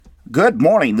Good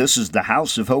morning. This is the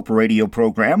House of Hope radio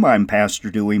program. I'm Pastor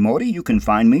Dewey Modi. You can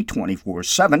find me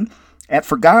 24/7 at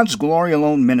For God's Glory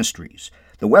Alone Ministries.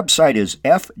 The website is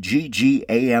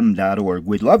fggam.org.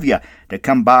 We'd love you to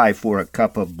come by for a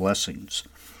cup of blessings.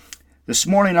 This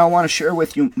morning I want to share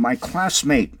with you my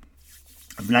classmate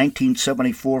of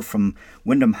 1974 from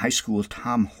Windham High School,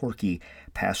 Tom Horkey,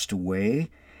 passed away.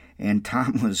 And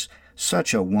Tom was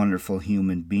such a wonderful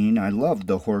human being. I loved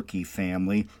the Horkey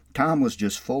family. Tom was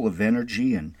just full of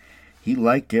energy, and he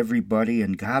liked everybody,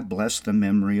 and God bless the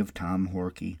memory of Tom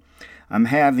Horkey. I'm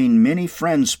having many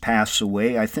friends pass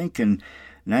away. I think in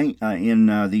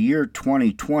the year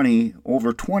 2020,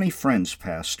 over 20 friends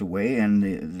passed away,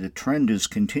 and the trend is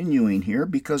continuing here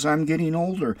because I'm getting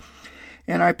older.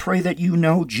 And I pray that you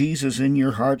know Jesus in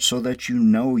your heart so that you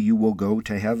know you will go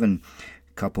to heaven.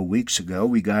 A couple weeks ago,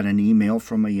 we got an email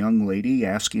from a young lady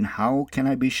asking, how can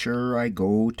I be sure I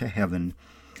go to heaven?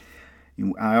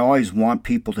 I always want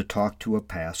people to talk to a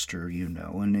pastor,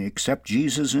 and accept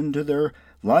Jesus into their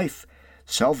life,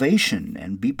 salvation,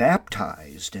 and be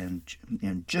baptized, and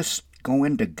just go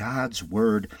into God's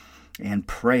Word and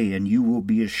pray, and you will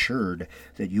be assured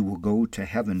that you will go to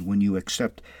heaven when you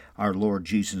accept our Lord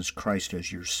Jesus Christ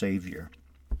as your Savior.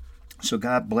 So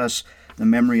God bless the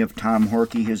memory of Tom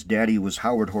Horkey. His daddy was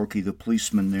Howard Horkey, the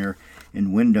policeman there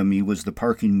in Windham. He was the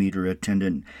parking meter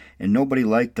attendant, and nobody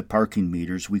liked the parking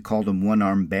meters. We called them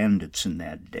one-armed bandits in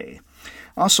that day.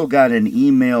 Also got an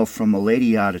email from a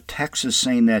lady out of Texas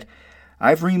saying that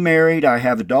I've remarried, I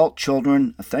have adult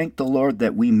children. Thank the Lord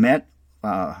that we met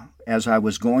as I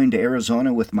was going to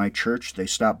Arizona with my church. They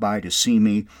stopped by to see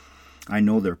me. I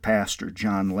know their pastor,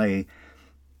 John Lay.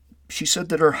 She said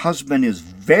that her husband is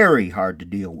very hard to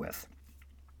deal with.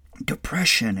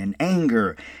 Depression and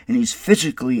anger, and he's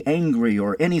physically angry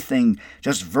or anything,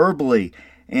 just verbally,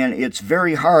 and it's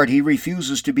very hard. He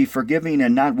refuses to be forgiving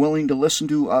and not willing to listen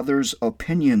to others'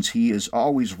 opinions. He is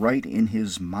always right in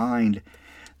his mind.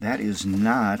 That is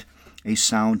not a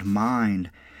sound mind.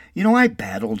 I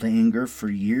battled anger for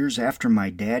years. After my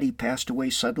daddy passed away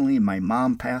suddenly, and my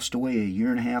mom passed away a year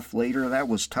and a half later. That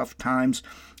was tough times.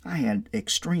 I had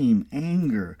extreme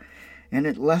anger, and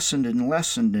it lessened and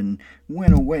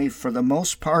went away. For the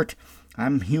most part,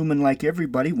 I'm human like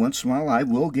everybody. Once in a while, I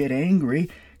will get angry.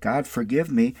 God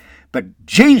forgive me. But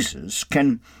Jesus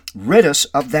can rid us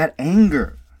of that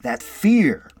anger, that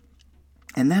fear.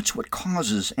 And that's what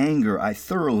causes anger. I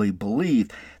thoroughly believe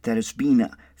that it's being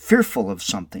fearful of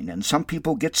something. And some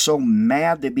people get so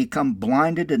mad they become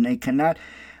blinded and they cannot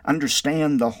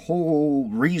understand the whole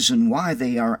reason why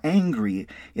they are angry.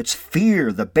 It's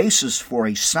fear. The basis for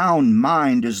a sound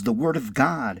mind is the Word of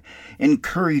God.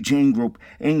 Encourage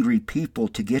angry people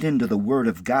to get into the Word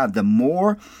of God. The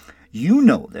more you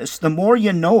know this, the more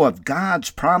you know of God's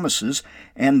promises,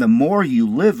 and the more you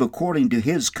live according to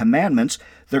His commandments,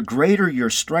 the greater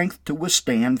your strength to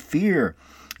withstand fear.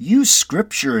 Use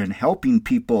Scripture in helping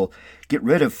people get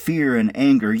rid of fear and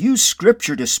anger. Use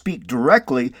Scripture to speak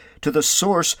directly to the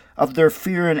source of their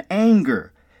fear and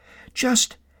anger.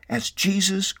 Just as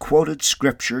Jesus quoted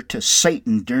Scripture to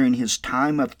Satan during his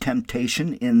time of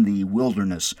temptation in the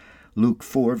wilderness, Luke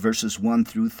 4, verses 1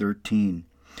 through 13.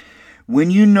 When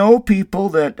you know people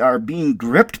that are being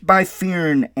gripped by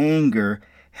fear and anger,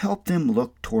 help them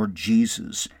look toward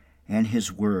Jesus and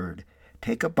His Word.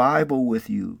 Take a Bible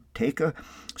with you. Take a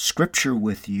Scripture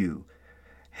with you.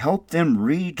 Help them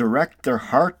redirect their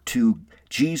heart to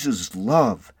Jesus'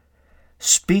 love.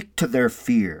 Speak to their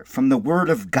fear from the Word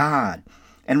of God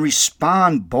and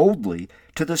respond boldly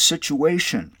to the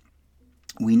situation.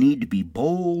 We need to be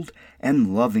bold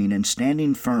and loving and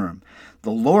standing firm.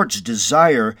 The Lord's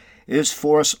desire is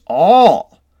for us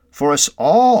all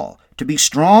to be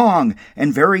strong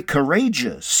and very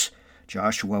courageous.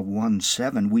 Joshua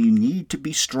 1:7, we need to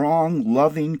be strong,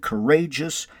 loving,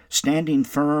 courageous, standing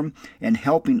firm, and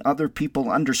helping other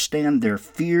people understand their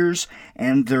fears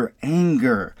and their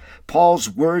anger. Paul's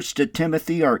words to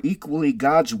Timothy are equally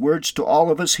God's words to all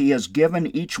of us. He has given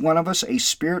each one of us a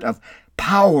spirit of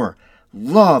power,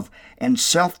 love, and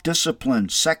self-discipline.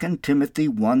 2 Timothy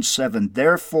 1:7.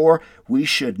 Therefore, we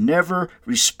should never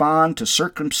respond to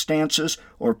circumstances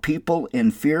or people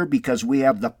in fear because we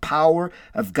have the power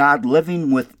of God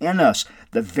living within us.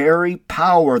 The very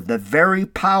power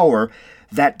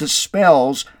that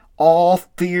dispels all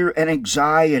fear and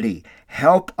anxiety.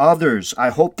 Help others. I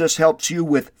hope this helps you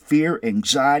with fear,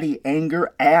 anxiety,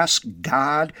 anger. Ask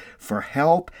God for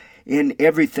help in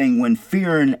everything. When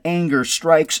fear and anger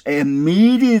strikes,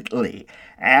 immediately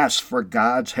ask for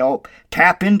God's help.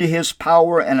 Tap into His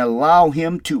power and allow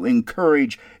Him to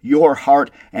encourage your heart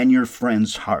and your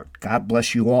friend's heart. God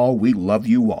bless you all. We love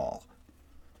you all.